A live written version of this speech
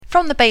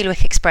From the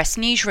Bailiwick Express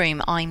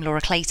newsroom, I'm Laura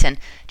Clayton.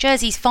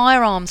 Jersey's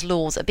firearms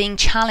laws are being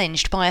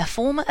challenged by a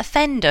former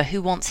offender who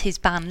wants his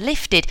ban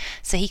lifted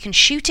so he can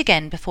shoot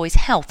again before his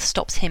health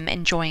stops him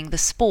enjoying the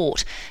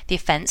sport. The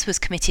offence was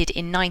committed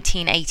in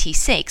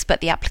 1986, but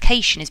the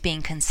application is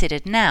being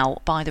considered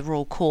now by the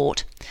Royal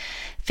Court.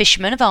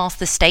 Fishermen have asked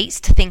the states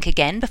to think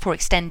again before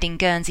extending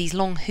Guernsey's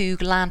Long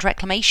Hoog land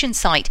reclamation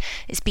site.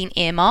 It's been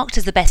earmarked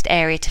as the best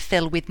area to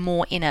fill with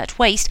more inert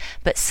waste,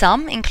 but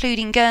some,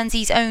 including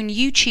Guernsey's own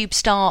YouTube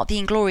star The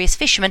Inglorious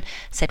Fisherman,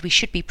 said we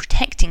should be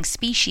protecting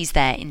species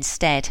there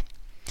instead.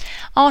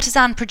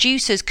 Artisan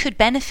producers could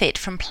benefit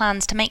from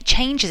plans to make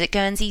changes at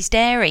Guernsey's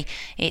dairy.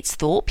 It's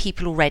thought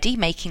people already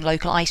making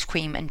local ice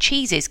cream and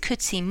cheeses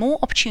could see more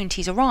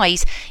opportunities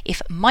arise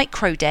if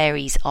micro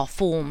dairies are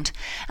formed.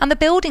 And the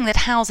building that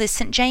houses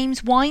St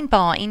James Wine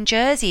Bar in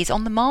Jersey is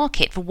on the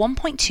market for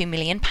 £1.2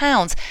 million.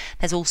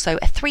 There's also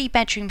a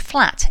 3-bedroom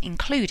flat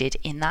included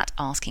in that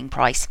asking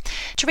price.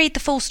 To read the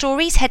full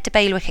stories, head to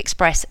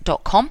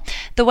bailiwickexpress.com.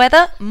 The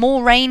weather,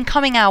 more rain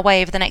coming our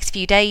way over the next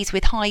few days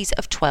with highs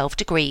of 12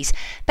 degrees.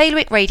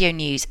 Bailiwick Radio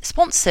News,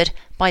 sponsored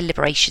by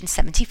Liberation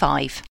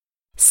 75.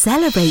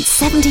 Celebrate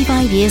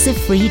 75 years of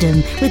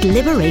freedom with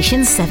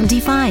Liberation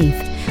 75.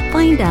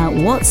 Find out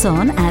what's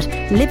on at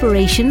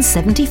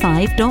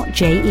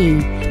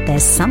liberation75.je.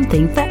 There's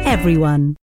something for everyone.